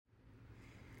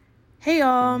Hey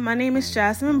y'all, my name is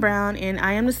Jasmine Brown and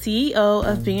I am the CEO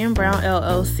of Femmes Brown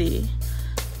LLC.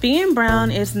 Femmes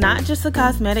Brown is not just a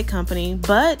cosmetic company,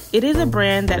 but it is a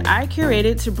brand that I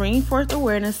curated to bring forth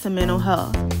awareness to mental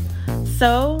health.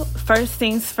 So, first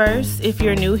things first, if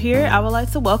you're new here, I would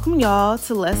like to welcome y'all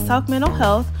to Let's Talk Mental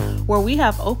Health, where we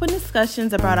have open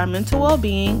discussions about our mental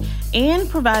well-being and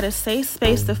provide a safe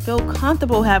space to feel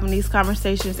comfortable having these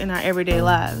conversations in our everyday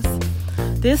lives.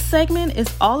 This segment is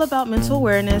all about mental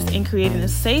awareness and creating a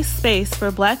safe space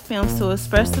for Black femmes to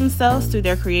express themselves through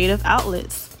their creative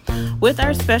outlets. With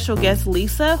our special guest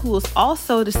Lisa, who is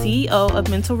also the CEO of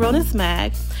Mental Realness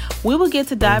Mag, we will get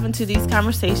to dive into these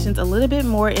conversations a little bit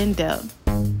more in depth.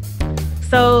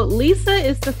 So Lisa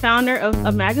is the founder of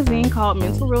a magazine called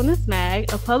Mental Realness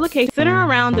Mag, a publication centered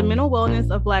around the mental wellness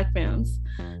of Black femmes.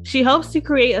 She hopes to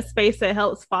create a space that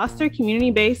helps foster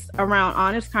community based around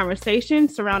honest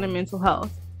conversations surrounding mental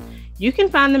health. You can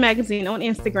find the magazine on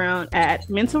Instagram at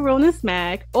Mental Realness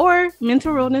Mag or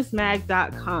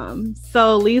mentalrealnessmag.com.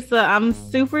 So Lisa, I'm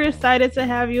super excited to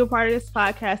have you a part of this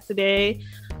podcast today.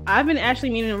 I've been actually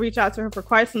meaning to reach out to her for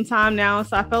quite some time now,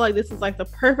 so I felt like this is like the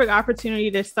perfect opportunity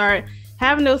to start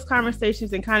having those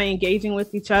conversations and kind of engaging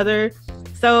with each other.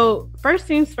 So first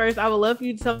things first, I would love for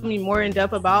you to tell me more in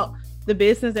depth about the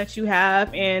business that you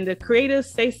have and the creative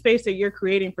safe space that you're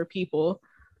creating for people.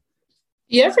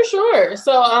 Yeah, for sure.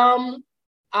 So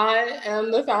I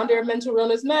am the founder of Mental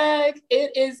Realness Mag.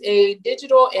 It is a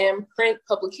digital and print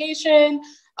publication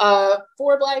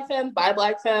for Black femmes, by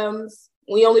Black femmes.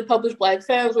 We only publish Black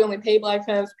femmes. We only pay Black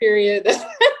femmes, period.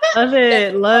 Love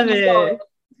it.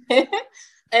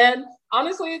 And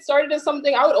honestly, it started as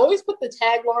something I would always put the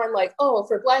tagline like, oh,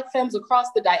 for Black femmes across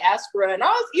the diaspora. And I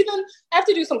have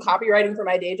to do some copywriting for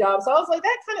my day job. So I was like,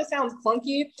 that kind of sounds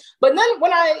clunky. But then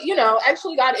when I,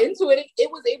 actually got into it,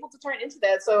 it was able to turn into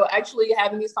that. So actually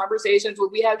having these conversations where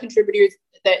we have contributors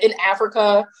that in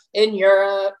Africa, in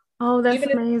Europe. Oh, that's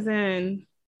amazing.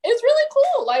 It's really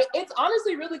cool. Like, it's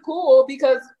honestly really cool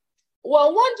because,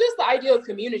 well, one, just the idea of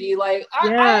community. Like,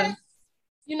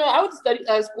 I would study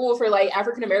school for like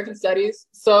African American studies.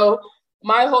 So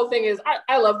my whole thing is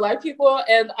I love Black people.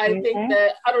 And I think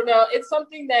that, I don't know, it's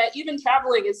something that even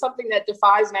traveling is something that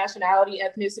defies nationality,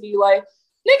 ethnicity. Like,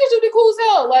 niggas should be cool as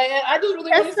hell. Like, I just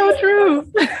really want to see That's so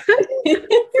true.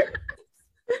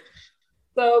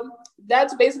 So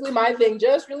that's basically my thing.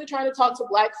 Just really trying to talk to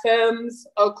Black femmes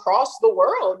across the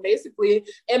world, basically.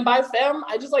 And by femme,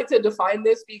 I just like to define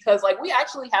this because like we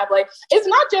actually have like, it's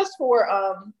not just for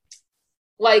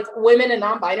like women and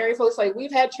non-binary folks. Like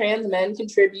we've had trans men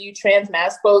contribute, trans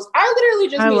masc folks. I literally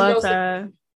just mean no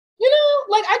cis.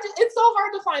 It's so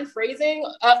hard to find phrasing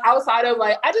outside of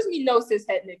like, I just mean no cis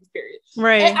het niggas, period.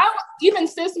 Right. And even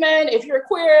cis men, if you're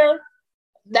queer,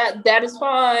 that is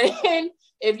fine.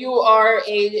 If you are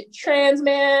a trans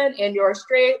man and you're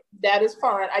straight, that is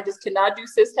fine. I just cannot do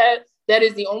cis het. That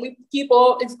is the only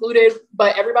people excluded,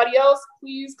 but everybody else,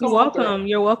 please come on.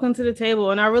 You're welcome to the table.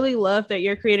 And I really love that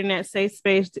you're creating that safe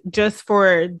space just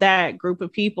for that group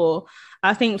of people.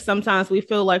 I think sometimes we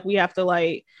feel like we have to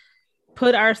like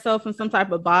put ourselves in some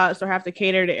type of box or have to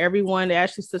cater to everyone to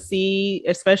actually succeed,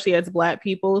 especially as Black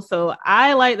people. So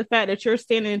I like the fact that you're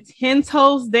standing 10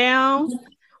 toes down.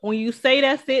 When you say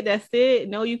that's it.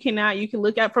 No, you cannot. You can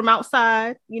look at from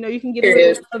outside. You can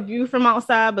get a view from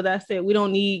outside, but that's it. We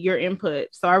don't need your input.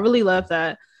 So I really love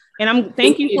that. And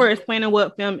thank you for explaining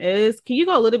what femme is. Can you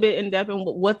go a little bit in depth on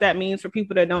what that means for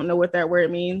people that don't know what that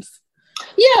word means?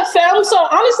 Yeah, femme. So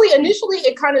honestly, initially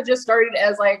it kind of just started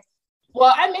as like,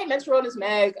 well, I made Mental Realness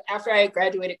Mag after I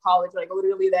graduated college, like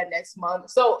literally that next month.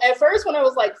 So at first when I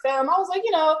was like femme, I was like,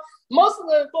 most of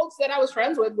the folks that I was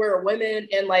friends with were women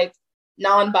and like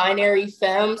non-binary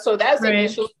femme. So that's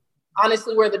initially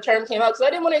honestly where the term came out because I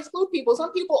didn't want to exclude people.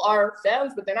 Some people are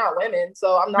femmes, but they're not women.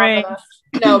 So I'm not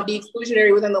gonna, be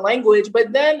exclusionary within the language.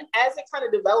 But then as it kind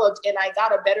of developed and I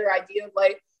got a better idea of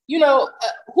like,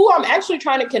 who I'm actually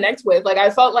trying to connect with, like I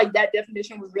felt like that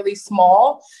definition was really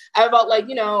small. I felt like,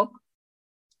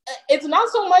 it's not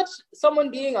so much someone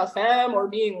being a femme or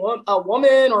being a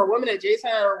woman or woman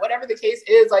adjacent or whatever the case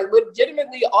is. Like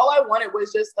legitimately, all I wanted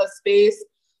was just a space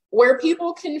where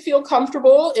people can feel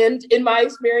comfortable. And in my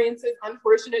experiences,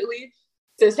 unfortunately,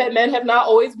 cishet men have not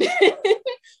always been the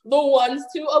ones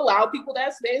to allow people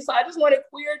that space. So I just wanted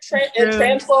queer and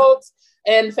trans folks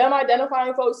and femme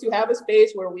identifying folks to have a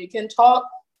space where we can talk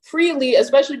freely,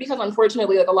 especially because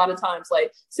unfortunately, like a lot of times,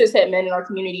 like cishet men in our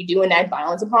community do enact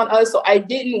violence upon us. So I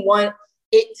didn't want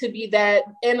it to be that.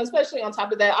 And especially on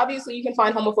top of that, obviously you can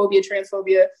find homophobia,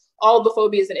 transphobia, all the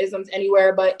phobias and isms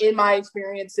anywhere. But in my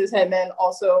experience, cishet men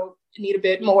also need a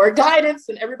bit more guidance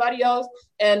than everybody else.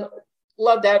 And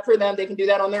love that for them. They can do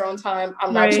that on their own time.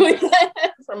 I'm not Right. doing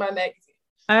that for my magazine.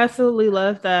 I absolutely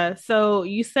love that. So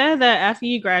you said that after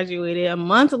you graduated, a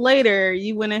month later,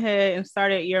 you went ahead and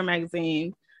started your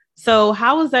magazine. So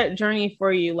how was that journey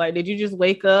for you? Like, did you just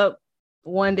wake up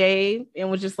one day and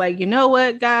was just like, you know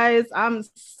what, guys, I'm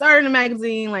starting a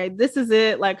magazine. Like, this is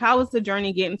it. Like, how was the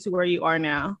journey getting to where you are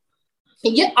now?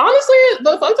 Yeah, honestly,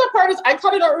 the fucked up part is I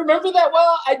kind of don't remember that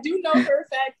well. I do know for a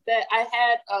fact that I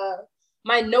had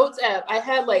my notes app. I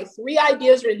had like 3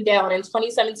 ideas written down in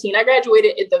 2017. I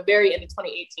graduated at the very end of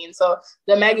 2018. So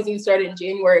the magazine started in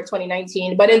January of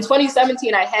 2019. But in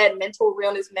 2017, I had Mental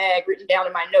Realness Mag written down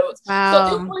in my notes. Wow.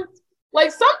 So it was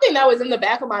like something that was in the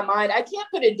back of my mind. I can't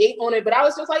put a date on it, but I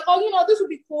was just like, oh, you know, this would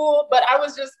be cool. But I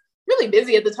was just really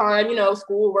busy at the time, you know,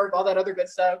 school, work, all that other good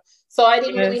stuff. So I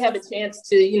didn't really have a chance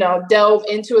to, you know, delve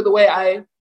into it the way I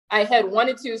had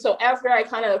wanted to. So after I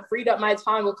kind of freed up my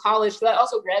time with college, because I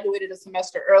also graduated a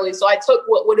semester early. So I took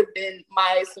what would have been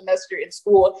my semester in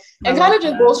school and kind of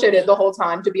just bullshitted the whole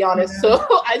time, to be honest. Yeah.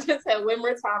 So I just had way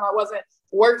more time. I wasn't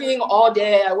working all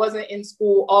day. I wasn't in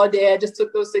school all day. I just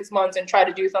took those 6 months and tried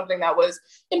to do something that was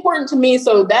important to me.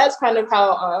 So that's kind of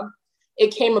how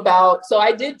it came about. So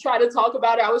I did try to talk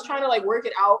about it. I was trying to like work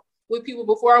it out with people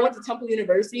before I went to Temple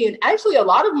University. And actually a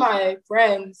lot of my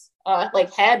friends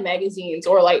like had magazines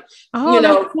or like, you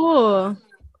know, that's cool.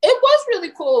 It was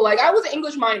really cool. Like I was an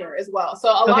English minor as well. So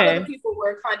a lot of the people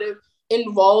were kind of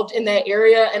involved in that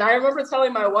area. And I remember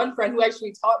telling my one friend who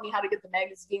actually taught me how to get the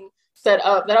magazine set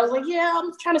up that I was like, yeah,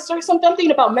 I'm trying to start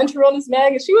something about Mental Illness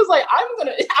Mag. And she was like,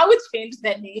 I would change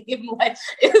that name. Like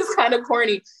it was kind of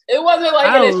corny. It wasn't like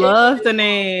I love the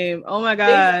name. Oh my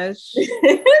gosh.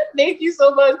 Thank you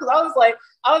so much. Cause I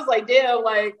was like, damn,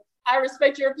 like I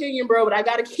respect your opinion, bro, but I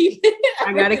gotta keep it.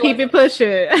 I gotta keep it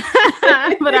pushing.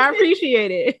 But I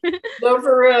appreciate it. No,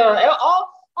 for real.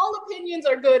 All opinions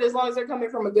are good as long as they're coming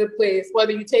from a good place,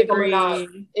 whether you take them or not.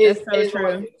 That's so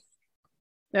true.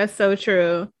 That's so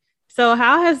true. So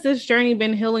how has this journey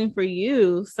been healing for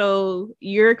you? So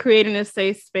you're creating a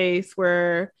safe space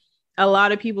where a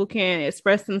lot of people can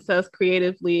express themselves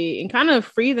creatively and kind of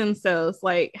free themselves.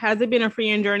 Like, has it been a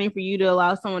freeing journey for you to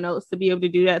allow someone else to be able to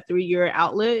do that through your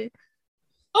outlet?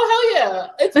 Oh, hell yeah.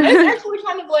 It's actually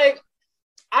kind of like,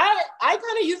 I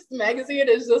kind of use the magazine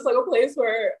as just like a place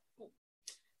where,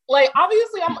 like,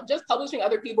 obviously I'm just publishing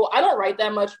other people. I don't write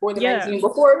that much for the magazine.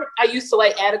 Before, I used to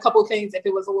like add a couple things if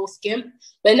it was a little skimp.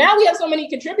 But now we have so many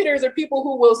contributors or people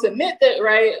who will submit that,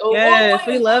 right? Yes,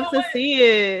 we love to see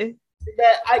it.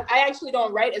 That I actually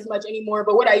don't write as much anymore.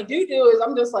 But what I do is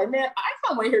I'm just like, man, I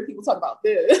kind of want to hear people talk about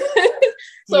this.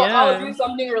 So I'll do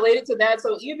something related to that.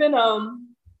 So even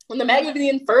when the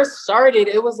magazine first started,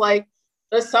 it was like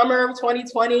the summer of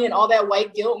 2020 and all that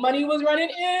white guilt money was running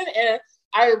in. And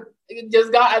I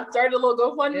started a little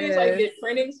GoFundMe, so I get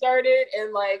printing started.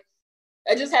 And like,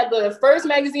 I just had the first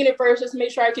magazine at first, just to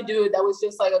make sure I could do it. That was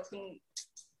just like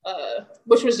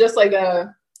which was just like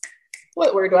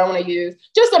what word do I want to use?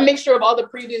 Just a mixture of all the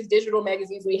previous digital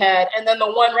magazines we had. And then the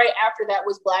one right after that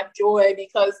was Black Joy,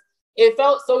 because it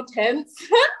felt so tense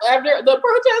after the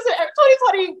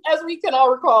protests. 2020, as we can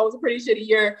all recall, was a pretty shitty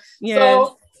year. Yes.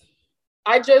 So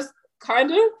I just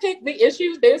kind of picked the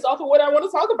issues based off of what I want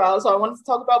to talk about. So I wanted to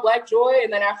talk about Black Joy.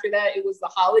 And then after that, it was the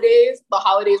holidays. The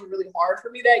holidays were really hard for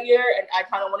me that year. And I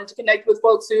kind of wanted to connect with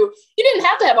folks who, you didn't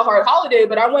have to have a hard holiday,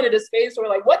 but I wanted a space where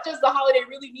like, what does the holiday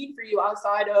really mean for you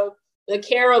outside of the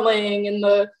caroling and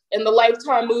the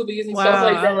Lifetime movies and stuff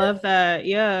like that? I love that.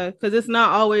 Yeah, because it's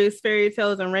not always fairy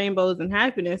tales and rainbows and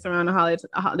happiness around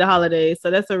the holidays.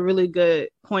 So that's a really good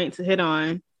point to hit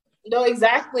on. No,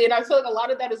 exactly. And I feel like a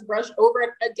lot of that is brushed over.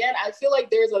 And again, I feel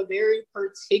like there's a very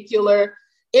particular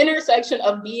intersection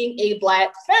of being a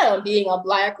Black femme, being a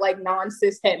Black, like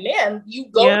non-cis het man. You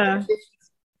go through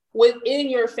this within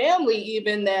your family,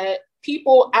 even that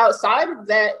people outside of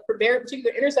that very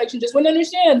particular intersection just wouldn't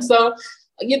understand. So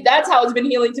that's how it's been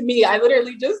healing to me. I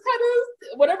literally just kind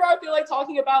of, whatever I feel like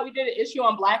talking about, we did an issue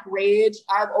on Black rage.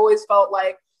 I've always felt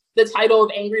like the title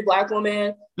of Angry Black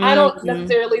Woman, I don't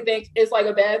necessarily think it's like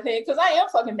a bad thing, because I am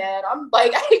fucking mad. I'm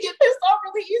like, I get pissed off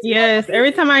really easy. Yes,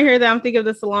 every time I hear that, I'm thinking of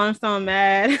the Salon song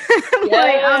Mad.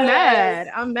 Like,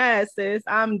 I'm mad, sis.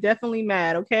 I'm definitely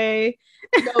mad, okay?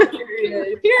 No,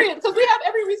 period. Because we have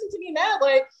every reason to be mad.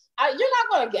 Like, you're not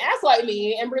going to gaslight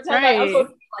me and pretend like I'm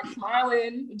supposed to be like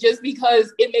smiling just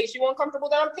because it makes you uncomfortable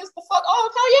that I'm pissed the fuck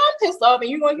off. Hell yeah, I'm pissed off, and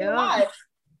you're going to get lied.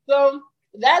 So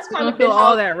that's kind of feel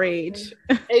all that rage.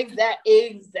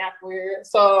 Exactly.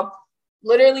 So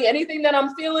literally anything that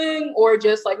I'm feeling or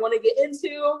just like want to get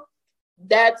into,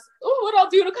 that's what I'll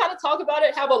do to kind of talk about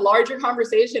it, have a larger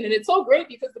conversation. And it's so great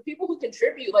because the people who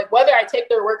contribute, like whether I take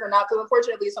their work or not, because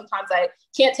unfortunately sometimes I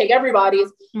can't take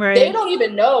everybody's, they don't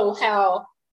even know how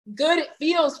good it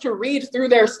feels to read through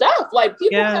their stuff. Like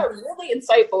people have really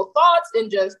insightful thoughts and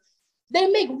just, they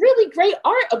make really great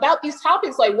art about these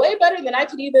topics, like way better than I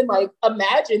could even like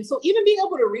imagine. So even being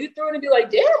able to read through it and be like,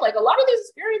 damn, like a lot of these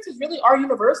experiences really are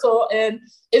universal. And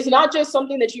it's not just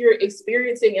something that you're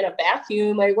experiencing in a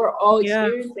vacuum. Like we're all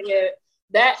experiencing it.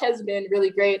 That has been really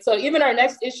great. So even our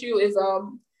next issue is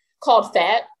called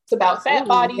Fat. It's about fat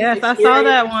bodies. Yes, I saw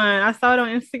that one. I saw it on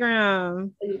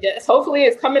Instagram. Yes, hopefully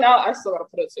it's coming out. I still gotta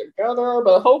put it together,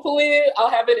 but hopefully I'll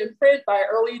have it in print by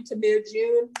early to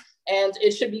mid-June. And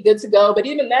it should be good to go. But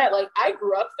even that, like I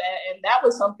grew up fat, and that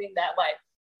was something that like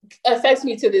affects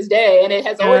me to this day. And it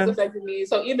has always affected me.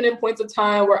 So even in points of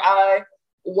time where I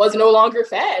was no longer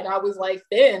fat and I was like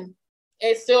thin,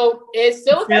 it still affects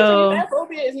me. Fat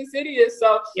phobia is insidious.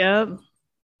 So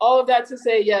all of that to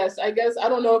say, yes, I guess I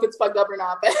don't know if it's fucked up or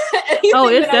not, but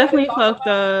it's definitely fucked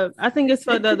up. I think it's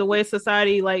fucked up the way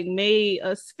society like made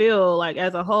us feel like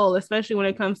as a whole, especially when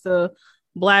it comes to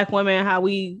Black women, how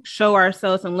we show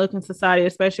ourselves and look in society,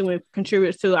 especially when it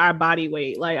contributes to our body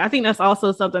weight. Like I think that's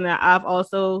also something that I've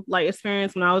also like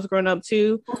experienced when I was growing up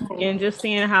too, and just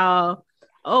seeing how,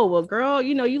 oh well, girl,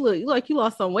 you know, you look like you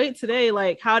lost some weight today.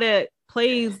 Like how that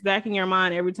plays back in your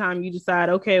mind every time you decide,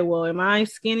 okay, well, am I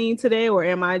skinny today or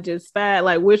am I just fat?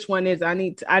 Like which one is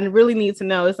I really need to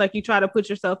know. It's like you try to put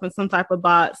yourself in some type of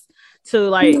box to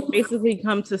like basically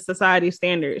come to society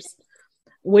standards,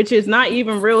 which is not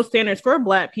even real standards for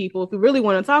Black people, if we really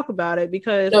want to talk about it,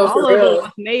 because all of it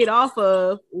was made off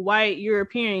of white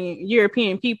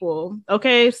European people.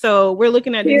 Okay, so we're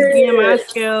looking at these BMI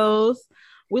scales.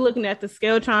 We're looking at the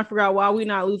scale trying to figure out why we're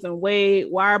not losing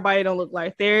weight, why our body don't look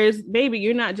like theirs. Baby,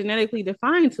 you're not genetically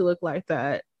defined to look like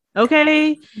that.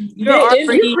 Okay, you're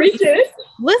already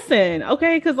listen,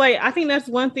 okay, because like I think that's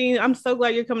one thing. I'm so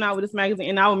glad you're coming out with this magazine,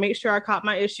 and I will make sure I caught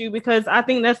my issue because I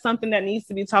think that's something that needs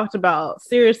to be talked about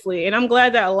seriously. And I'm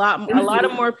glad that a lot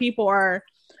of more people are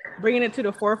bringing it to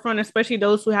the forefront, especially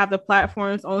those who have the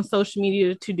platforms on social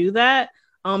media to do that,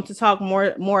 to talk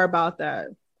more about that.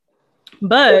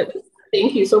 But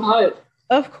thank you so much.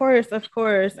 Of course,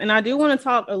 and I do want to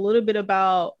talk a little bit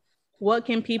about what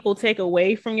can people take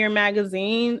away from your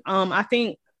magazine. I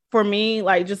think for me,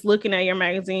 like just looking at your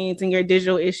magazines and your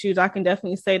digital issues, I can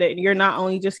definitely say that you're not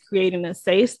only just creating a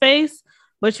safe space,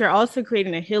 but you're also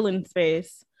creating a healing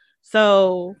space.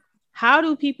 So how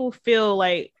do people feel?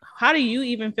 Like, how do you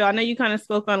even feel? I know you kind of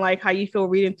spoke on like how you feel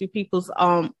reading through people's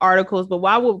articles, but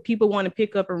why would people want to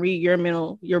pick up and read your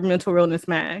mental realness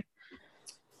mag?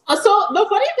 So the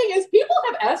funny thing is people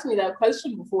have asked me that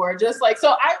question before, just like,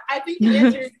 so I think the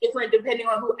answer is different depending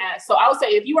on who asks. So I would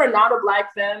say if you are not a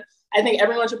Black femme, I think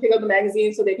everyone should pick up the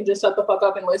magazine so they can just shut the fuck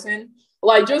up and listen.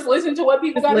 Like just listen to what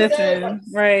people got to say. Like,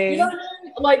 right. You know what I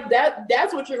mean? Like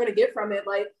that's what you're going to get from it.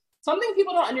 Like something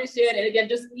people don't understand. And again,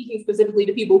 just speaking specifically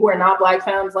to people who are not Black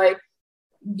femmes, like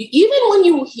even when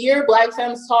you hear Black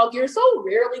femmes talk, you're so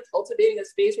rarely cultivating a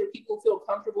space where people feel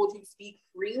comfortable to speak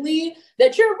freely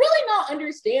that you're really not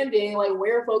understanding like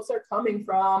where folks are coming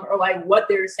from or like what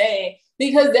they're saying,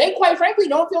 because they quite frankly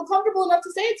don't feel comfortable enough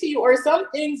to say it to you, or some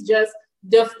things just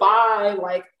defy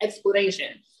like explanation.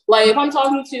 Like if I'm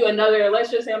talking to another,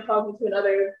 let's just say I'm talking to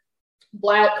another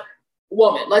Black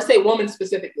woman, let's say woman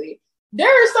specifically, there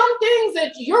are some things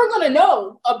that you're going to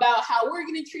know about how we're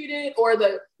getting treated, or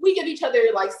we give each other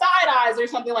like side eyes or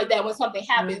something like that when something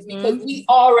happens, because we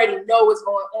already know what's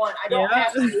going on. I don't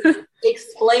have to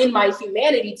explain my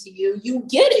humanity to you. You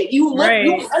get it. You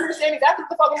understand exactly what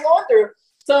the fuck I'm going through.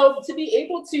 So to be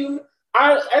able to,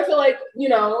 I feel like, you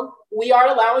know, we are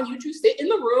allowing you to sit in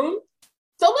the room.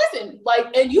 So listen,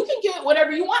 like, and you can get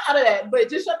whatever you want out of that, but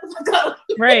just shut the fuck up.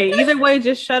 Right. Either way,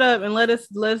 just shut up and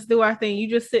let's do our thing. You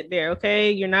just sit there,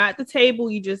 okay? You're not at the table.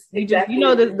 You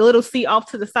know the little seat off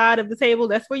to the side of the table.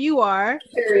 That's where you are.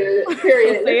 Period.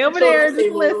 So stay over there and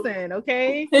just listen,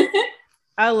 okay?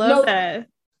 I love that.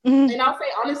 And I'll say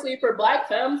honestly, for Black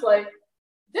femmes, like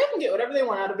they can get whatever they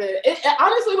want out of it.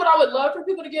 Honestly, what I would love for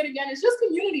people to get again is just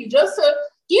community, just to,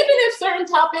 even if certain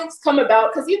topics come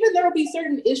about, because even there will be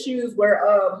certain issues where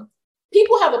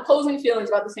people have opposing feelings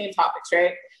about the same topics,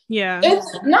 right? Yeah.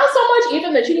 It's not so much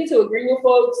even that you need to agree with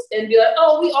folks and be like,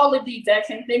 oh, we all live the exact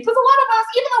same thing. Because a lot of us,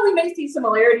 even though we may see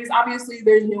similarities, obviously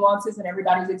there's nuances in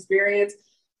everybody's experience.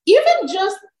 Even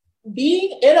just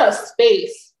being in a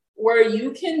space where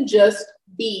you can just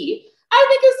be, I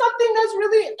think is something that's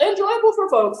really enjoyable for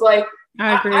folks. Like,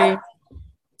 I agree.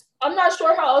 I'm not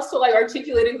sure how else to like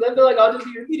articulate it, because I feel like I'll just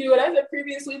be repeating what I said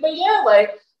previously. But yeah,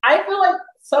 like I feel like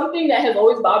something that has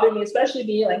always bothered me, especially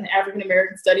being like an African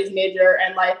American studies major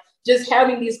and like just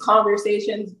having these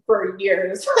conversations for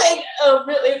years, like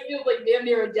really, it feels like damn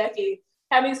near a decade,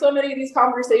 having so many of these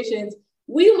conversations,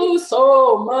 we lose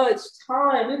so much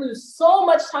time. We lose so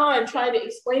much time trying to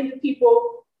explain to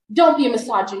people, don't be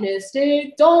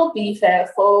misogynistic, don't be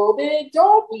fatphobic,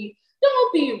 don't be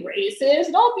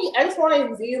racist, don't be X, Y,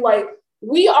 and Z. Like,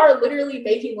 we are literally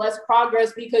making less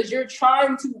progress because you're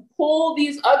trying to pull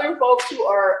these other folks who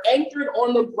are anchored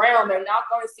on the ground. They're not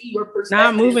going to see your perspective.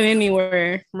 Not moving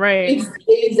anywhere, right?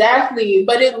 Exactly.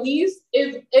 But at least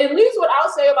what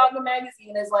I'll say about the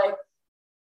magazine is like,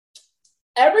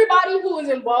 everybody who is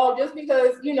involved, just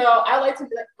because, you know, I like to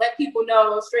let people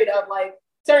know straight up, like,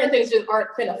 certain things just aren't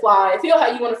gonna fly. Feel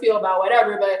how you want to feel about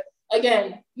whatever, but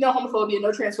again, no homophobia, no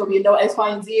transphobia, no X, Y,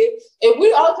 and Z. If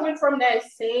we all coming from that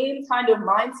same kind of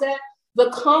mindset,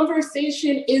 the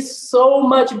conversation is so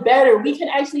much better. We can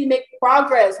actually make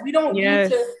progress. We don't need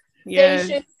to say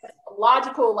shit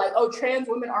logical, like, oh, trans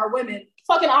women are women.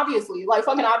 Fucking obviously. Like,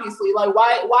 why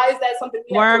is that something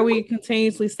why are we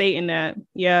continuously stating that?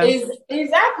 Yeah.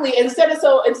 Exactly. Instead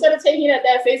of taking it at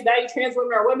that face value, trans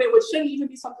women are women, which shouldn't even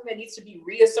be something that needs to be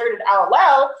reasserted out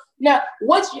loud. Now,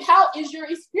 how is your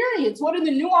experience? What are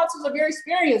the nuances of your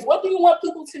experience? What do you want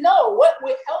people to know? What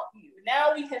would help you?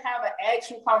 Now we can have an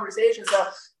actual conversation. So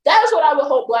that's what I would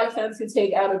hope Black Femmes can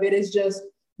take out of it, is just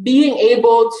being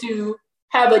able to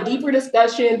have a deeper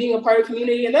discussion, being a part of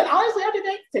community. And then honestly, after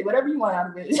that, take whatever you want out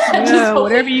of it. Yeah,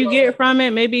 whatever you get from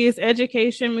it. Maybe it's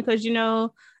education, because, you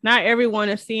know, not everyone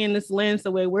is seeing this lens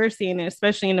the way we're seeing it,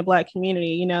 especially in the Black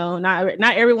community. You know, not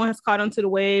everyone has caught onto the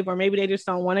wave, or maybe they just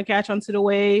don't want to catch onto the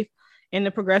wave and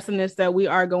the progressiveness that we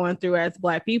are going through as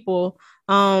Black people.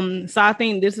 So I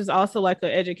think this is also like an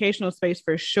educational space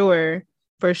for sure.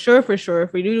 For sure.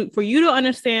 For you to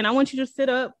understand, I want you to sit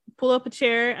up, pull up a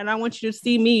chair, and I want you to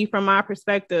see me from my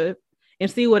perspective and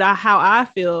see how I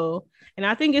feel. And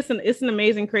I think it's an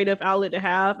amazing creative outlet to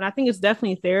have. And I think it's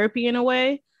definitely therapy in a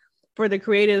way for the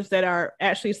creatives that are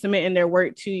actually submitting their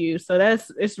work to you. So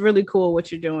it's really cool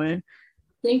what you're doing.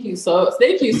 Thank you so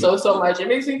much. It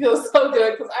makes me feel so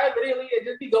good, because I literally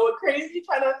just be going crazy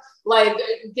trying to like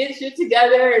get shit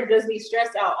together and just be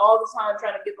stressed out all the time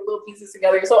trying to get the little pieces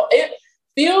together. So it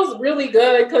feels really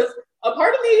good, because a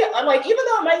part of me, I'm like, even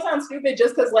though it might sound stupid,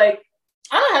 just because like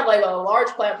I don't have like a large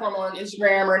platform on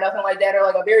Instagram or nothing like that, or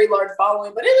like a very large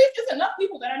following, but at least it's enough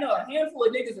people that I know a handful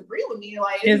of niggas agree with me.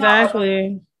 Like, it's exactly,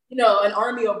 not like, you know, an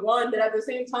army of one, but at the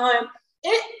same time,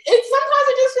 it sometimes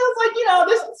it just feels like, you know,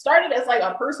 this started as like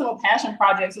a personal passion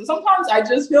project. So sometimes I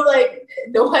just feel like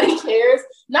nobody cares,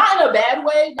 not in a bad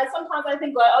way. Like, sometimes I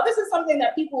think like, oh, this is something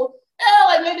that people,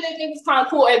 like maybe they think it's kind of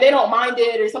cool and they don't mind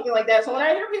it or something like that. So when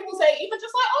I hear people say even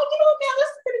just like, oh, you know what, man, this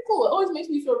is pretty cool, it always makes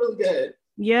me feel really good.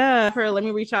 Yeah, let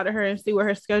me reach out to her and see what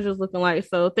her schedule's looking like.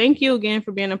 So thank you again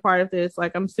for being a part of this.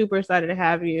 Like, I'm super excited to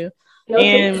have you.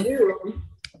 Thank you.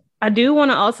 I do want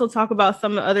to also talk about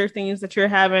some of the other things that you're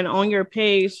having on your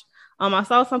page. I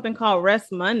saw something called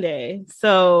Rest Monday.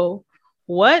 So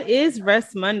what is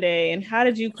Rest Monday, and how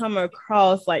did you come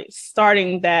across like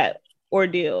starting that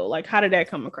ordeal? Like, how did that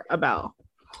come about?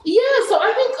 Yeah, so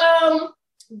I think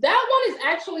that one is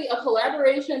actually a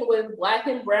collaboration with Black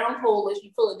and Brown Coalition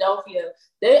Philadelphia.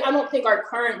 I don't think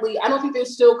they're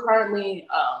still currently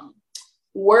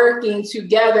working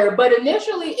together, but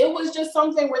initially it was just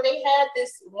something where they had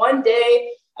this one day.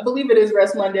 I believe it is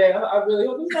Rest Monday. I really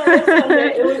hope it's not Rest Monday.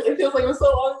 It feels like it was so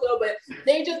long ago, but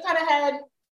they just kind of had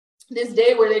this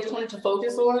day where they just wanted to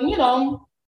focus on, you know,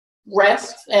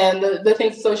 rest and the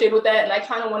things associated with that. And I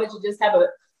kind of wanted to just have a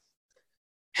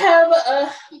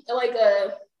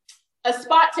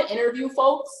spot to interview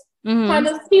folks, kind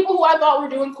of people who I thought were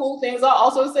doing cool things. I'll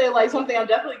also say like something I'm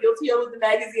definitely guilty of with the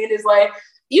magazine is like,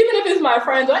 even if it's my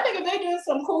friends, I think if they do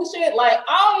some cool shit, like,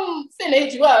 I'm finna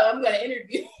hit you up, I'm gonna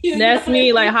interview you. That's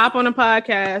me. Like, hop on a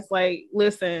podcast. Like,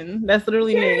 listen, that's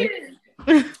literally me.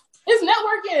 It's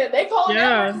networking. They call it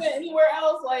networking anywhere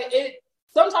else. Like, it.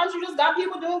 Sometimes you just got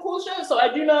people doing cool shit. So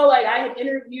I do know, like, I had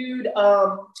interviewed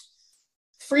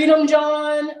Freedom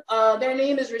John. Their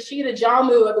name is Rashida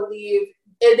Jamu, I believe.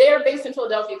 They're based in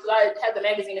Philadelphia, because I had the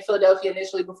magazine in Philadelphia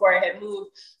initially before I had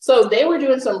moved. So they were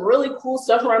doing some really cool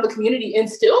stuff around the community and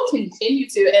still continue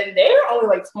to. And they're only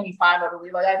like 25, I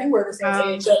believe. Like, I think we're the same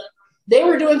age. So they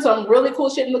were doing some really cool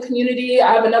shit in the community.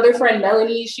 I have another friend,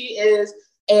 Melanie. She is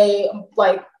a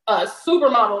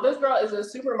supermodel. This girl is a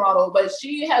supermodel, but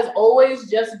she has always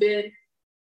just been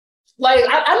like,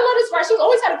 I don't know this part. She's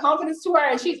always had a confidence to her,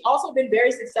 and she's also been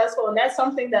very successful. And that's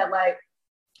something that, like,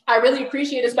 I really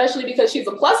appreciate, especially because she's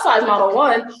a plus size model,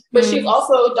 one, but she's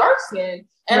also dark skinned.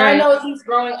 And I know since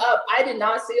growing up, I did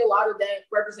not see a lot of that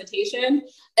representation.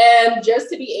 And just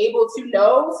to be able to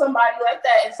know somebody like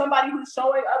that, and somebody who's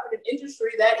showing up in an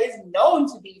industry that is known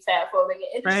to be fat phobic, an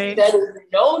industry that is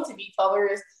known to be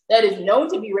colorist, that is known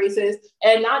to be racist,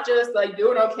 and not just like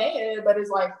doing okay in it, but is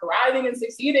like thriving and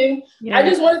succeeding. I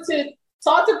just wanted to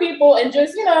talk to people and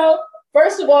just,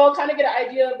 first of all, kind of get an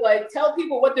idea of like, tell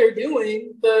people what they're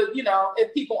doing,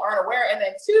 if people aren't aware. And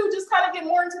then two, just kind of get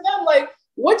more into them. Like,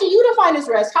 what do you define as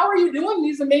rest? How are you doing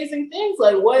these amazing things?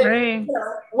 Like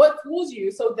what fools you?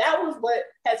 So that was what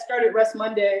had started Rest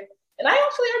Monday. And I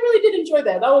really did enjoy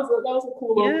that. That was a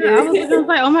cool little I was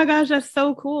like, oh my gosh, that's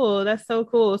so cool. That's so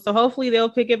cool. So hopefully they'll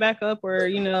pick it back up, or,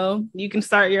 you can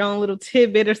start your own little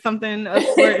tidbit or something of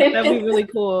sorts. That'd be really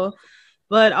cool.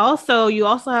 But also, you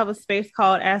also have a space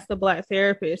called Ask a Black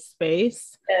Therapist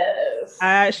space. Yes. I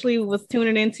actually was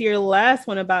tuning into your last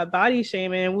one about body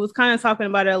shaming, and we was kind of talking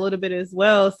about it a little bit as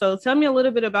well. So tell me a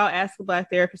little bit about Ask a Black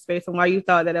Therapist space and why you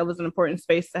thought that was an important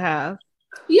space to have.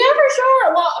 Yeah, for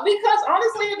sure. Well, because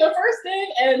honestly, the first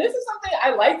thing, and this is something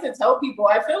I like to tell people,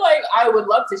 I feel like I would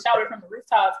love to shout it from the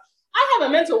rooftops. I have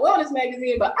a mental wellness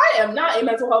magazine, but I am not a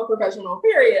mental health professional,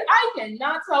 period. I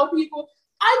cannot tell people.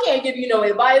 I can't give you no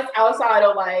advice outside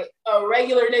of like a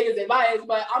regular nigga's advice,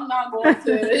 but I'm not going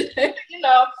to,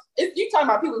 if you talking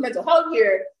about people's mental health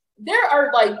here, there are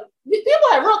like,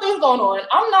 people have real things going on.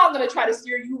 I'm not going to try to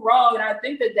steer you wrong. And I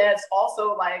think that that's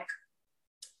also like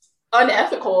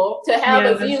unethical to have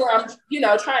a zine where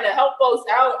I'm, trying to help folks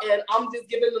out and I'm just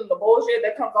giving them the bullshit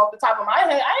that comes off the top of my head.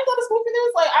 I ain't go to school for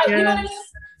this. Like, you know what I mean?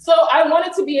 So I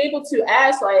wanted to be able to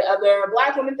ask like other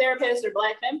Black women therapists or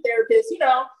Black femme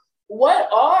therapists, what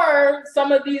are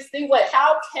some of these things? Like,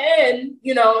 how can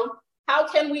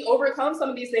we overcome some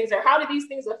of these things, or how do these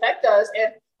things affect us?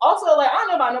 And also, like, I don't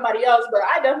know about nobody else, but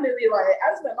I definitely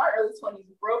I spent my early 20s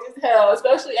broke as hell,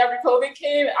 especially after COVID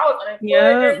came. I was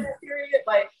unemployed during that period,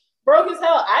 like broke as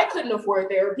hell. I couldn't afford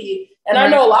therapy. And I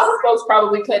know a lot of folks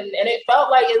probably couldn't. And it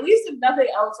felt like, at least if nothing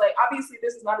else, like obviously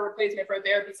this is not a replacement for a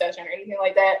therapy session or anything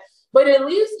like that, but at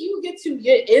least you get to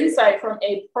get insight from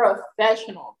a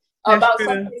professional about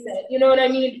something that, you know what I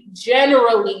mean,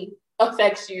 generally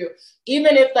affects you.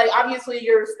 Even if like, obviously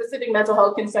your specific mental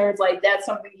health concerns, like that's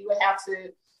something you would have to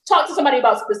talk to somebody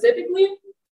about specifically.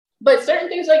 But certain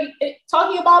things like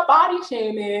talking about body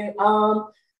shaming,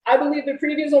 I believe the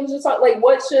previous one was just like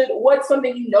what's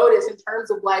something you notice in terms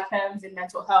of Black femmes and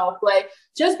mental health, like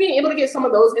just being able to get some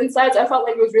of those insights. I felt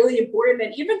like it was really important.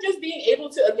 And even just being able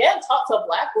to, again, talk to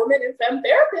Black women and femme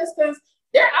therapists, because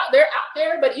they're out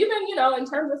there, but even, in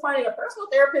terms of finding a personal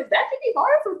therapist, that can be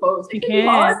hard for folks. It can be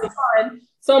hard to find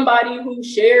somebody who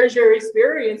shares your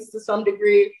experience to some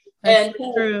degree. That's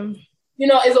true.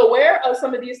 Is aware of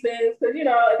some of these things, because,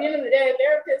 at the end of the day,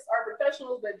 therapists are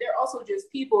professionals, but they're also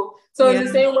just people. So in the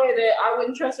same way that I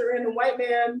wouldn't trust a random white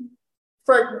man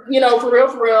for real,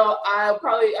 I would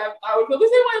feel the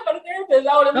same way about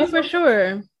a therapist. For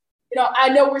sure. I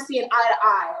know we're seeing eye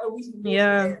to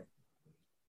eye.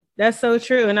 That's so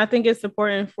true. And I think it's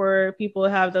important for people to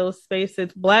have those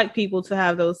spaces, Black people to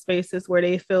have those spaces where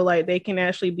they feel like they can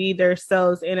actually be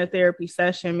themselves in a therapy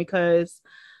session, because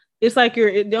it's like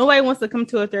nobody wants to come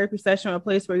to a therapy session or a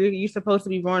place where you're supposed to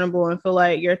be vulnerable and feel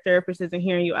like your therapist isn't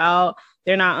hearing you out.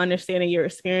 They're not understanding your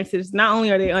experiences. Not only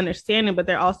are they understanding, but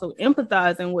they're also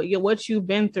empathizing with what you've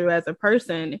been through as a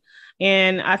person.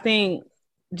 And I think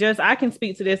I can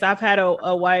speak to this. I've had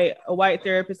a white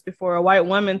therapist before, a white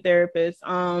woman therapist.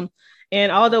 And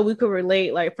although we could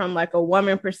relate, like from like a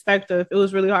woman perspective, it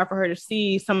was really hard for her to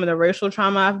see some of the racial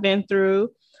trauma I've been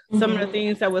through. Some of the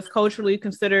things that was culturally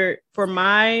considered for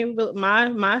my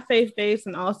faith base,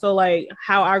 and also like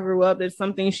how I grew up, is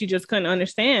something she just couldn't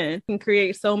understand, and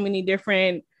create so many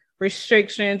different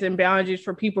restrictions and boundaries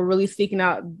for people really seeking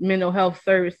out mental health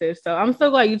services. So I'm so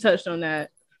glad you touched on that.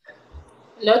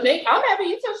 No, I'm happy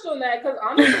you touched on that, because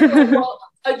honestly,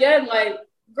 again, like,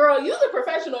 girl, you're a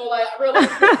professional. Like,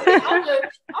 realistically,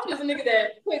 I'm just a nigga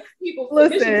that puts people.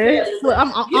 Listen,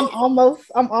 I'm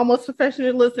almost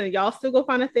professional. Listen, y'all still go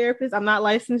find a therapist. I'm not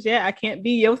licensed yet. I can't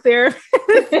be your therapist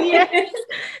yet.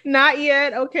 Not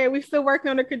yet. Okay, we still working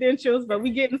on the credentials, but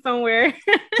we getting somewhere.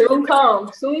 Soon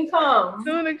come. Soon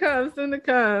to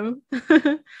come.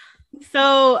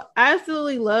 So I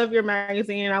absolutely love your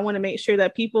magazine. I want to make sure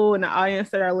that people in the audience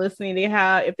that are listening,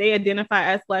 if they identify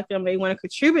as Black femme, they want to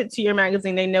contribute to your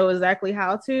magazine, they know exactly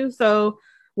how to. So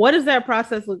what does that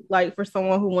process look like for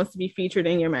someone who wants to be featured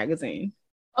in your magazine?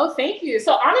 Oh, thank you.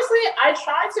 So honestly, I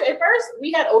tried to, at first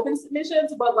we had open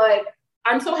submissions, but like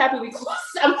I'm so happy we closed.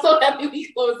 I'm so happy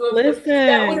we closed. Listen,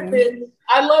 that would have been.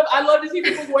 I love to see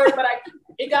people's work, but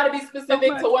it got to be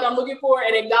specific to what I'm looking for,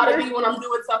 and it got to be when I'm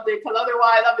doing something. Because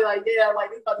otherwise, I'll be like, yeah,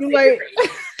 like this about to take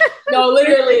crazy. No,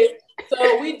 literally.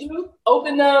 So we do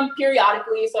open them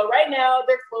periodically. So right now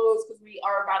they're closed because we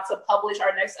are about to publish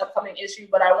our next upcoming issue.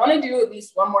 But I want to do at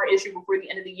least one more issue before the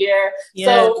end of the year. Yes.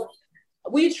 So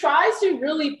we try to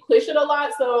really push it a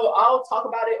lot. So I'll talk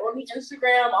about it on the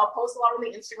Instagram. I'll post a lot on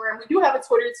the Instagram. We do have a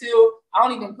Twitter too. I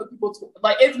don't even put people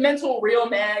like it's Mental Real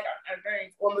Mag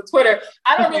on the Twitter.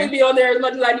 I don't really be on there as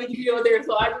much as I need to be on there.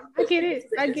 So I get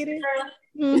it.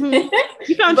 Mm-hmm.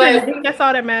 You found trending. That's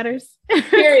all that matters.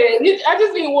 Period. I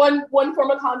just need one form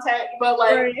of contact, but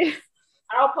like right.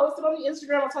 I'll post it on the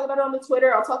Instagram. I'll talk about it on the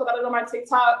Twitter. I'll talk about it on my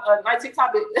TikTok. My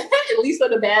TikTok is Lisa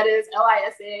the Baddest,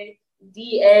 LisaDabadest.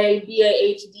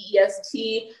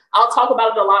 I'll talk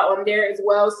about it a lot on there as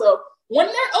well. So when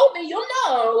they're open, you'll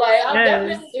know. Like I'm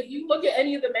definitely, if you look at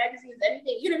any of the magazines,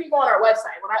 anything, even if you go on our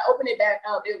website, when I open it back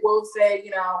up, it will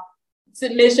say,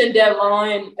 submission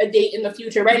deadline, a date in the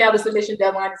future. Right now, the submission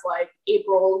deadline is like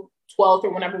April 12th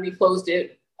or whenever we closed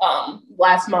it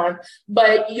last month.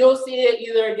 But you'll see it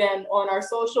either again on our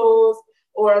socials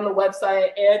or on the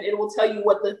website, and it will tell you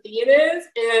what the theme is.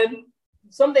 And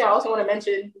something I also want to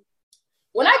mention,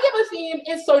 when I give a theme,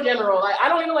 it's so general. Like I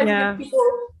don't even like to give people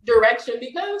direction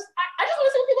because I just want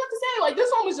to see what people have to say. Like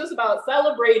this one was just about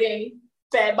celebrating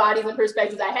fat bodies and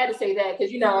perspectives. I had to say that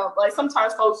because like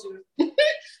sometimes folks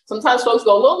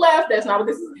go a little left. That's not what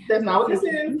this is.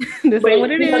 This ain't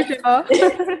what it is, y'all.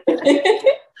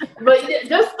 But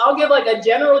I'll give like a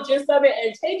general gist of it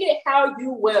and take it how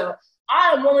you will.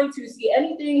 I am willing to see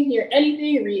anything, hear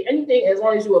anything, read anything as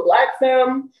long as you're a Black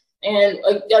femme. And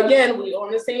again, we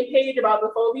on the same page about the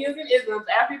phobias and isms.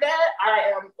 After that,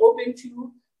 I am open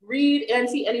to read and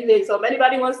see anything. So if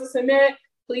anybody wants to submit,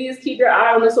 please keep your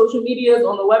eye on the social medias,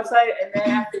 on the website. And then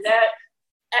after that,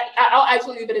 I'll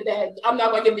actually leave it at that. I'm not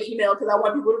going to give the email because I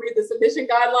want people to read the submission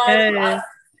guidelines.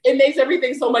 It makes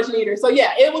everything so much neater. So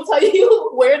yeah, it will tell you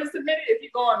where to submit it. If you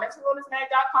go on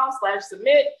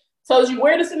mentalwellnessmag.com/submit, tells you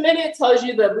where to submit it, tells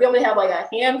you that we only have like a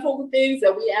handful of things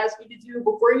that we ask you to do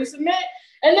before you submit.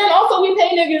 And then also we pay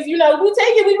niggas, we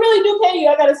take it, we really do pay you.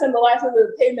 I gotta send the last of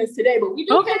the payments today, but we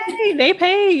do pay. They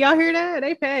pay. Y'all hear that?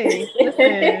 They pay.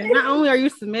 Listen, not only are you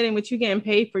submitting, but you're getting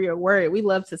paid for your work. We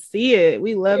love to see it.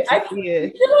 See it.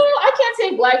 I can't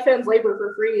take Black femmes labor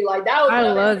for free. Like that was I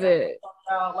love it.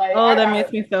 That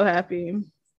makes me so happy.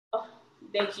 Oh,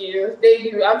 thank you.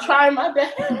 I'm trying my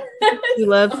best. We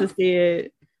love to see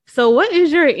it. So what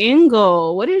is your end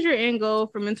goal? What is your end goal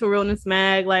for Mental Realness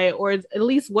Mag? Or at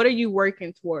least what are you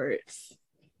working towards?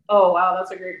 Oh, wow.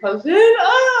 That's a great question.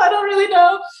 I don't really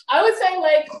know. I would say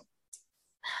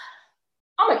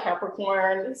I'm a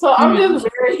Capricorn. So I'm just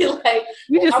very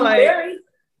very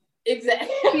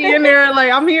exactly in there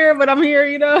I'm here, but I'm here,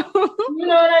 You know what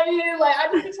I mean? Like I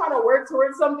just been trying to work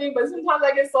towards something, but sometimes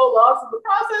I get so lost in the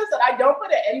process that I don't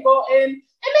put an end goal in.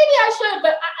 And maybe I should,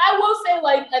 but I will say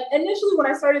initially when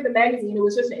I started the magazine, it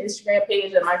was just an Instagram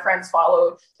page that my friends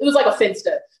followed. It was like a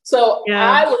Finsta. So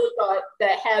I would have thought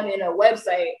that having a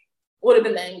website would have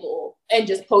been the end goal, and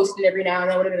just posting every now and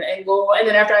then would have been the end goal. And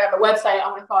then after I had the website, I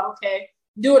would have thought, okay,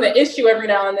 doing an issue every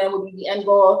now and then would be the end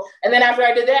goal. And then after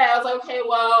I did that, I was like, okay,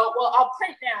 well, I'll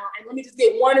print now and let me just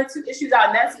get 1 or 2 issues out,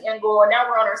 and that's the end goal. And now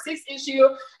we're on our 6th issue,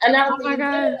 and now my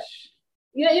gosh,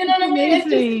 you know what I mean?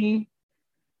 Amazing.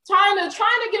 It's just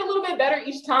trying to get a little bit better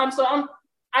each time. So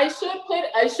I should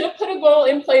put a goal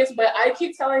in place, but I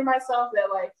keep telling myself that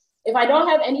if I don't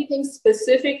have anything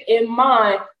specific in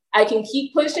mind, I can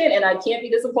keep pushing and I can't be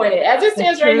disappointed. As it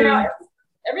stands right now,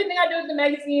 everything I do with the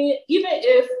magazine, even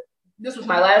if this was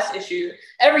my last issue,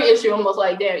 every issue I'm almost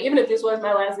like, damn, even if this was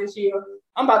my last issue,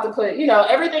 I'm about to put,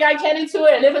 everything I can into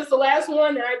it. And if it's the last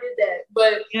one, then I did that.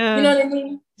 But you know what I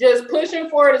mean? Just pushing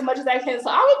for it as much as I can. So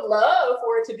I would love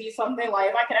for it to be something like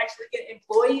if I can actually get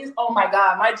employees. Oh my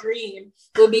God, my dream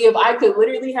would be if I could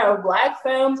literally have Black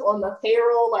femmes on the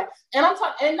payroll. And I'm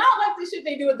talking, and not like the shit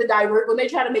they do with the diverse when they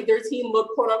try to make their team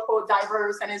look quote unquote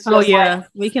diverse. And it's just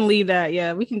we can leave that.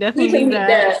 Yeah, we can definitely leave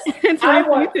that. I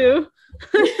want you too.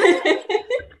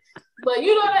 But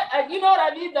you know what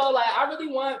I mean though. I really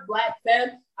want Black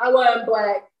femme. I want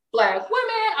Black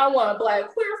women. I want Black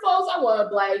queer folks. I want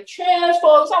Black trans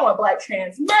folks. I want Black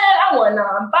trans men. I want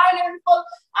non-binary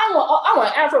folks. I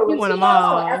want Afro Latinos.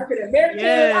 I want African Americans.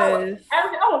 Yes.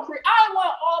 I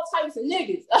want all types of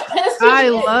niggas. I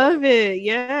love it.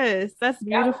 Yes, that's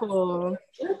beautiful.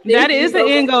 That is the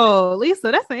end goal, Lisa.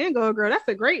 That's the end goal, girl. That's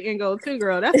a great end goal too,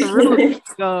 girl. That's a real end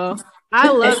goal. I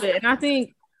love it, and I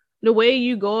think the way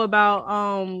you go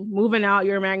about moving out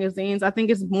your magazines, I think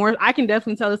it's more, I can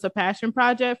definitely tell it's a passion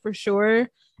project for sure.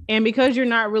 And because you're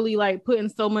not really like putting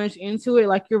so much into it,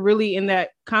 like you're really in that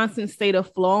constant state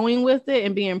of flowing with it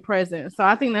and being present. So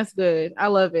I think that's good. I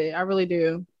love it. I really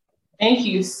do. Thank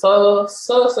you so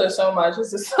much.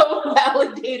 This is so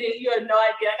validated. You have no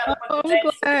idea.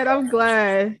 I got I'm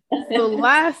glad. So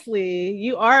lastly,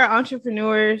 you are an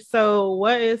entrepreneur. So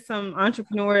what is some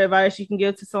entrepreneur advice you can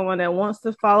give to someone that wants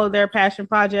to follow their passion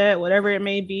project, whatever it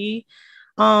may be?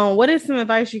 What is some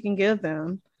advice you can give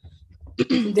them?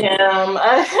 Damn.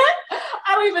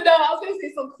 I don't even know. I was gonna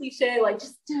say some cliche, like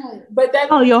just do it. But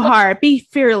that's your heart. Be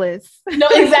fearless. No,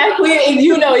 exactly. And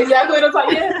you know exactly what I'm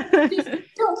talking about. Yeah, just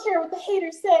don't care what the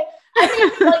haters say.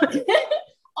 I mean, like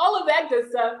all of that good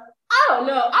stuff. I don't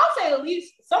know. I'll say at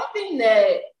least something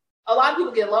that a lot of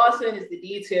people get lost in is the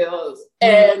details.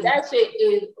 And that shit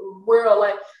is real.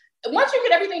 Like once you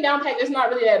get everything down packed, it's not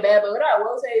really that bad. But what I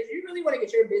will say is you really want to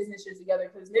get your business shit together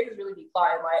because niggas really be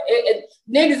flying. Like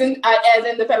niggas as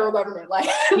in the federal government. Like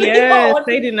yes,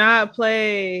 they do not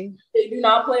play. They do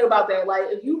not play about that. Like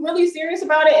if you're really serious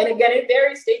about it, and again, it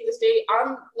varies state to state.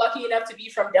 I'm lucky enough to be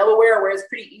from Delaware, where it's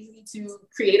pretty easy to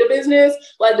create a business.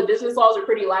 Like the business laws are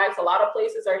pretty lax. A lot of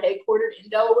places are headquartered in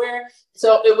Delaware,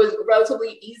 so it was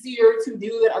relatively easier to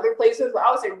do than other places. But I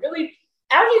would say really,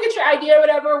 after you get your idea or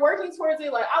whatever, working towards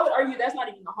it, like I would argue that's not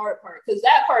even the hard part because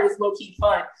that part is low key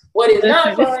fun. What is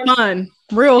not fun?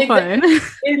 Real fun.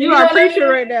 You are preaching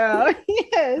right now.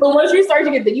 Yes. But once you start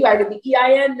to get you gotta get the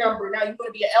EIN number. Now you want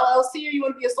to be an LLC or you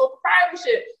want to be a sole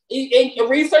proprietorship. And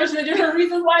research the different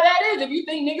reasons why that is. If you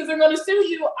think niggas are going to sue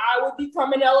you, I would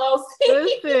become an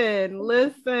LLC.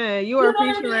 Listen. You are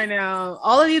preaching right now.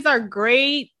 All of these are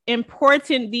great,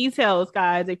 important details,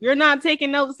 guys. If you're not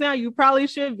taking notes now, you probably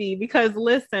should be because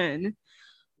listen,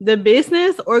 the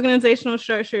business organizational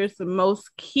structure is the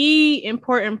most key,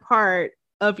 important part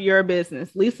of your business.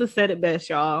 Lisa said it best,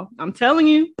 y'all. I'm telling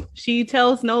you, she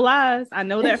tells no lies. I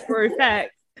know that for a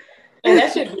fact. And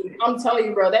that should be, I'm telling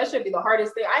you, bro, that should be the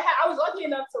hardest thing. I was lucky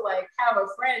enough to like have a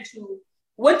friend who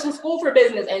went to school for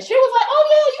business and she was like, oh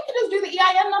yeah, you can just do the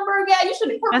EIN number. Yeah, you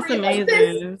should incorporate. That's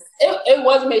amazing. Like it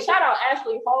was me. Shout out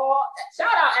Ashley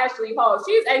Hall.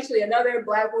 She's actually another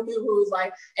Black woman who's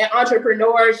like an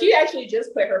entrepreneur. She actually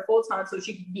just quit her full time so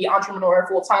she could be entrepreneur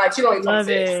full time. She's only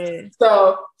 26.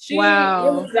 So she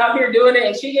was out here doing it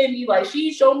and she gave me like,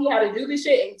 she showed me how to do this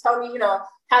shit and tell me, you know,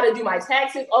 how to do my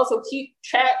taxes, also keep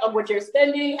track of what you're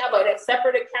spending, have a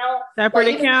separate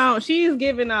account. She's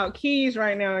giving out keys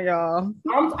right now, y'all.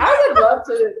 I would love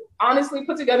to honestly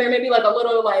put together maybe like a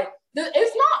little like,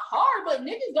 it's not hard, but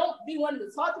niggas don't be wanting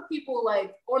to talk to people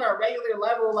like on a regular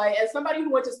level. Like as somebody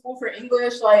who went to school for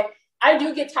English, like I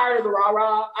do get tired of the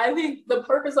rah-rah. I think the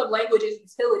purpose of language is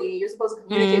utility. You're supposed to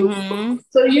communicate with people.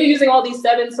 So you're using all these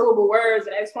 7-syllable words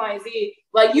and X, Y, and Z.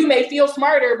 Like you may feel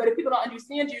smarter, but if people don't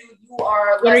understand you, you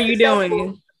are less what are you successful.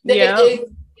 Doing? Yeah.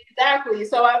 Exactly.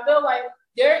 So I feel like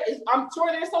I'm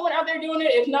sure there's someone out there doing it.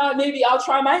 If not, maybe I'll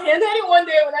try my hand at it one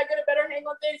day when I get a better hang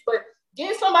on things. But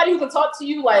get somebody who can talk to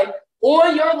you like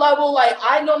on your level. Like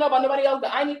I don't know about nobody else,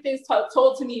 but I need things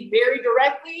told to me very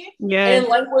directly in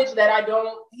language that I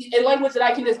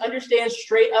can just understand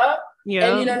straight up. Yeah.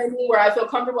 And you know what I mean? Where I feel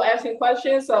comfortable asking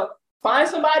questions. So find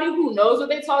somebody who knows what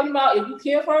they're talking about. If you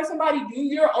can't find somebody, do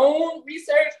your own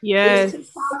research. Yes. There's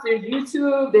TikTok, there's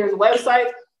YouTube, there's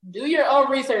websites. Do your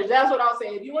own research. That's what I'll say.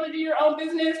 If you want to do your own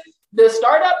business, the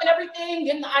startup and everything,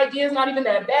 getting the idea is not even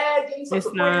that bad. Getting some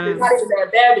support is not even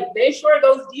that bad. But make sure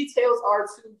those details are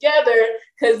together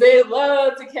because they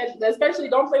love to catch that. Especially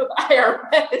don't play with the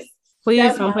IRS.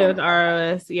 Please don't play with the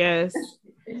IRS. Yes.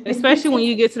 Especially when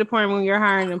you get to the point when you're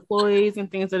hiring employees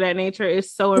and things of that nature,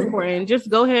 it's so important. Just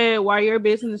go ahead while your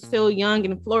business is still young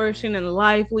and flourishing and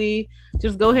lively.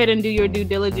 Just go ahead and do your due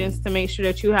diligence to make sure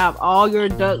that you have all your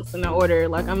ducks in order.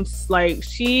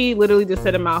 She literally just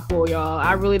said a mouthful, y'all.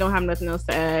 I really don't have nothing else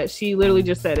to add. She literally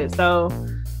just said it. So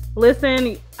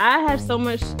listen, I had so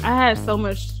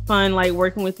much fun like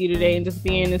working with you today and just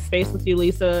being in this space with you,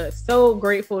 Lisa. So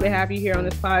grateful to have you here on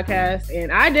this podcast.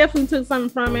 And I definitely took something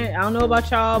from it. I don't know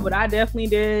about y'all, but I definitely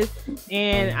did.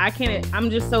 And I'm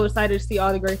just so excited to see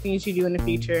all the great things you do in the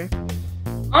future.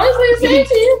 Honestly, same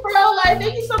to you, bro. Like,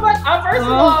 thank you so much. First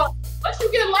of all, once you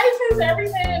get licensed and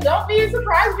everything, don't be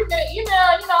surprised if you get an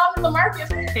email. You know, I'm in the market.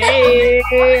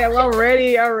 Hey, I'm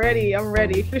ready. I'm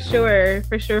ready for sure.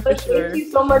 Thank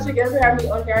you so much again for having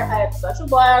me on here. I had such a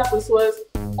blast. This was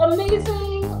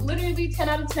amazing. Literally 10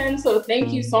 out of 10. So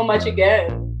thank you so much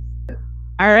again.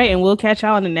 All right, and we'll catch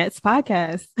y'all on the next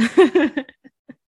podcast.